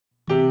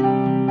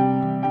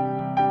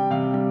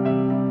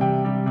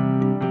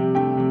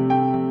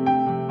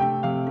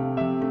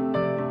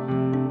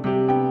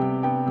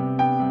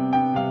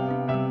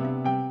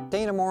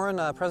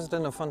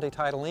president of Fundy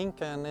Tidal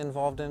Inc. and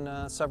involved in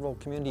several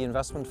community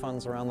investment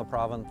funds around the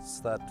province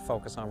that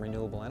focus on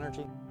renewable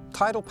energy.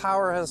 Tidal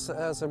power has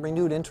a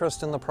renewed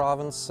interest in the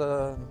province,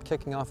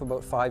 kicking off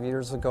about 5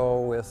 years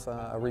ago with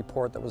a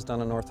report that was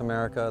done in North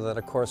America that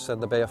of course said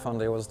the Bay of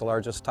Fundy was the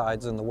largest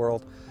tides in the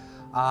world.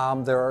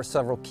 There are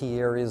several key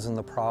areas in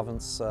the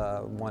province.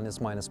 One is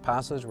Minas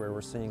Passage, where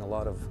we're seeing a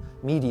lot of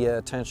media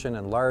attention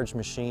and large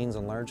machines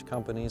and large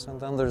companies. And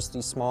then there's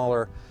these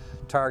smaller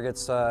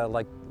targets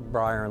like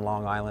Briar and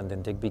Long Island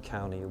in Digby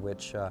County,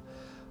 which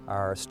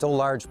are still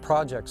large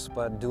projects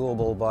but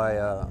doable by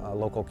a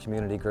local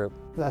community group.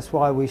 That's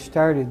why we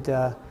started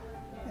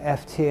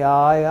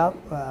FTI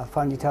up,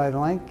 Fundy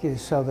Tidal Inc.,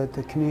 is so that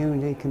the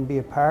community can be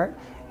a part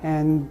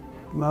and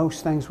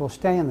most things will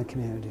stay in the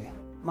community.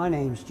 My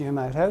name's Jim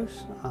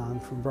Outhouse. I'm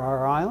from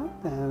Briar Island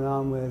and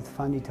I'm with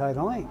Fundy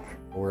Tidal Inc.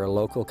 We're a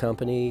local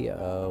company.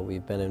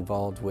 We've been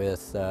involved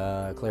with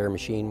Clare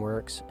Machine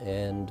Works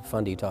and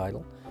Fundy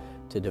Tidal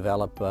to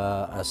develop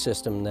a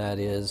system that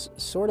is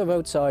sort of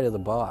outside of the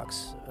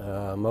box.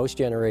 Most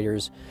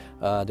generators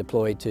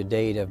deployed to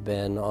date have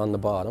been on the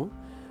bottom.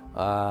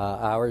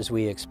 Ours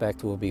we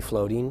expect will be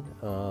floating.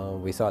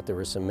 We thought there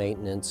were some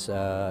maintenance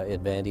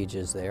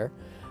advantages there,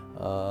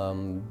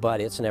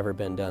 but it's never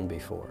been done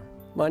before.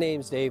 My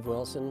name's Dave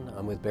Wilson.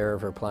 I'm with Bear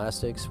River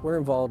Plastics. We're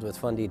involved with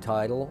Fundy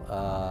Tidal,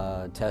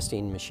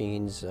 testing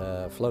machines,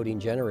 floating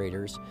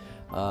generators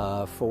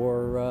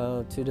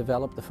to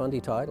develop the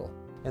Fundy Tidal.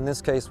 In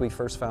this case, we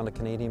first found a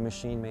Canadian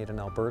machine made in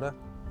Alberta,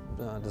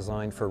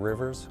 designed for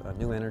Rivers, a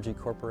new energy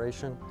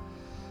corporation,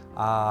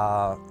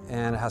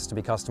 and it has to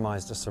be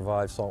customized to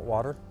survive salt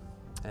water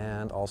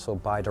and also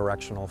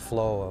bidirectional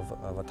flow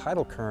of a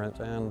tidal current,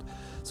 and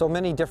so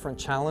many different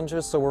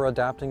challenges. So we're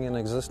adapting an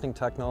existing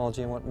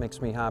technology, and what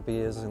makes me happy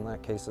is in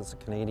that case it's a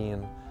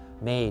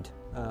Canadian-made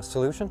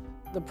solution.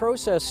 The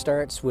process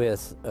starts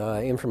with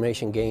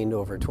information gained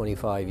over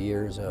 25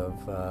 years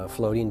of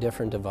floating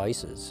different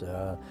devices.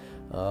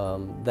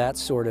 That's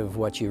sort of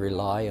what you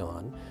rely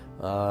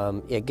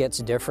on. It gets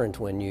different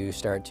when you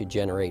start to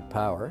generate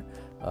power.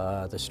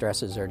 The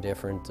stresses are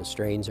different, the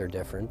strains are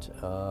different,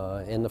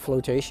 and the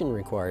flotation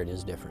required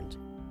is different.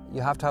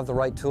 You have to have the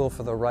right tool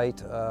for the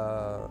right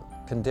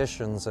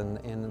conditions, and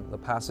in the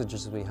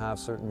passages we have,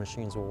 certain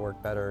machines will work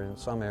better in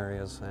some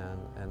areas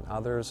and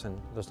others, and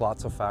there's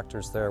lots of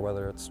factors there,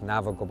 whether it's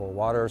navigable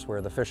waters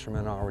where the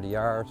fishermen already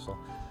are. So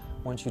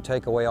once you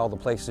take away all the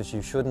places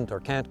you shouldn't or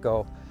can't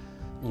go,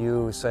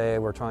 you say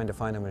we're trying to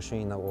find a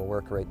machine that will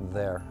work right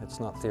there. It's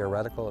not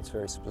theoretical, it's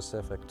very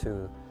specific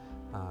to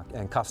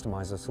and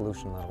customize a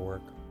solution that'll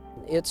work.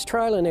 It's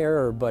trial and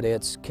error, but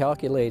it's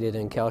calculated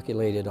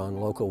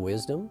on local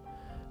wisdom.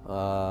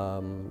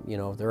 You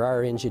know, there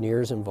are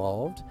engineers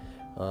involved,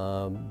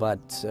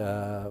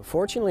 but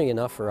fortunately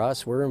enough for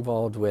us, we're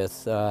involved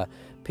with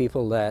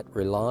people that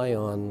rely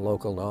on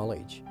local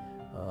knowledge.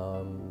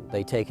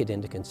 They take it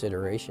into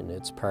consideration.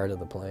 It's part of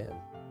the plan.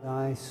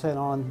 I sit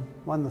on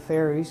one of the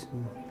ferries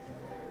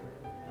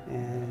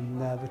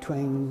and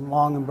between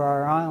Long and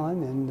Briar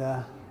Island,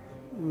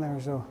 and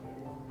there's a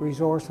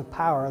resource of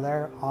power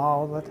there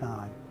all the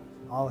time.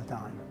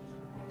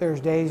 There's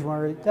days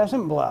where it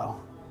doesn't blow,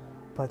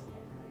 but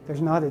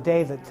there's not a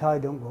day that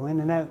tide don't go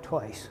in and out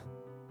twice.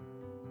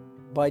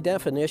 By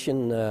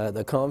definition,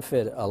 the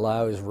ComFit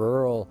allows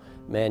rural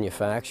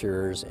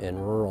manufacturers and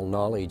rural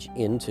knowledge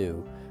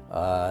into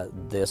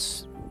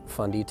this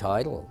Fundy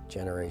Tidal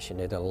generation.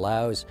 It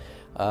allows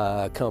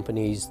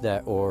companies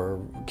or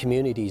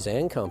communities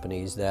and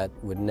companies that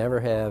would never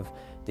have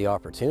the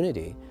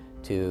opportunity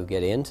to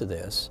get into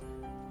this.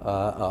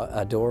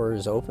 A door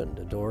is opened,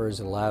 a door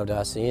has allowed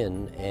us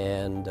in,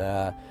 and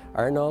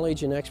our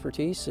knowledge and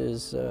expertise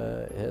has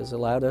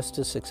allowed us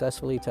to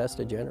successfully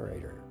test a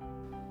generator.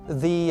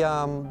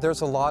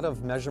 There's a lot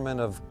of measurement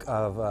of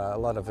a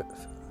lot of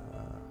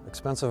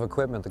expensive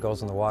equipment that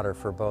goes in the water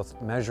for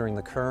both measuring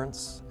the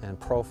currents and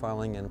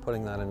profiling and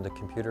putting that into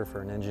computer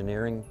for an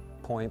engineering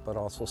point, but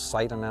also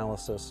site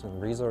analysis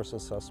and resource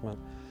assessment.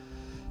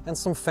 And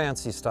some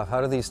fancy stuff.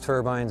 How do these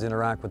turbines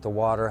interact with the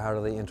water? How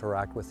do they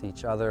interact with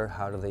each other?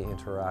 How do they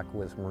interact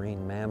with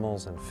marine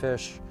mammals and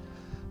fish?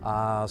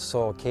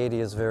 So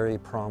Acadia is very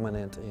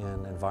prominent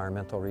in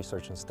environmental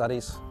research and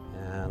studies,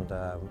 and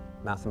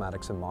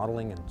mathematics and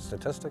modeling and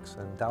statistics.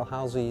 And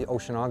Dalhousie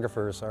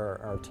oceanographers are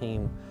our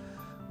team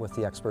with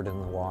the expert in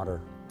the water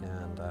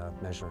and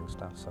measuring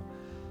stuff. So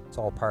it's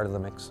all part of the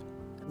mix.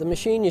 The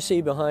machine you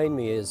see behind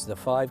me is the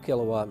 5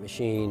 kilowatt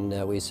machine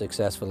that we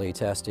successfully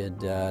tested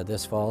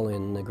this fall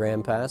in the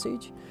Grand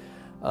Passage.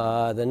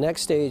 The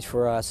next stage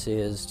for us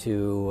is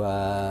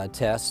to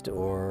test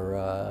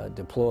or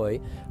deploy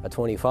a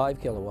 25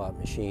 kilowatt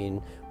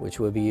machine, which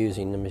will be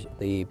using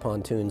the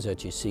pontoons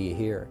that you see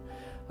here.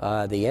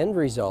 The end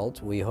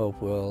result, we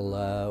hope,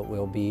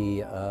 will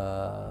be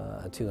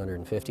a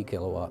 250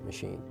 kilowatt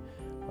machine.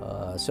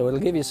 So it'll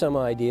give you some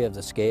idea of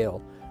the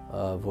scale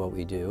of what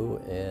we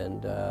do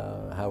and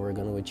how we're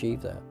going to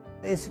achieve that.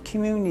 It's a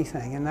community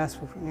thing, and that's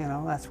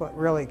what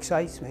really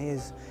excites me.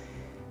 Is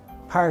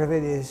part of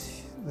it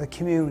is the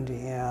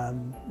community,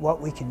 what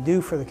we can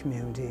do for the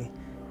community,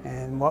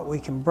 and what we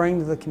can bring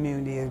to the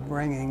community is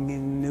bringing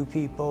in new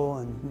people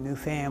and new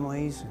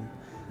families and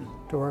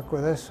to work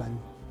with us. And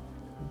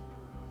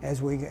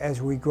as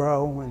we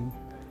grow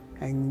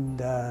and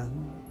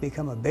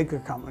become a bigger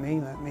company,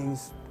 that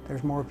means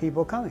there's more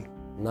people coming.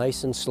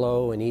 Nice and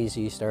slow and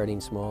easy,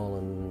 starting small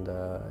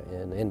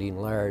and ending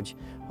large,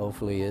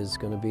 hopefully is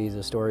going to be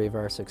the story of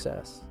our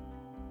success.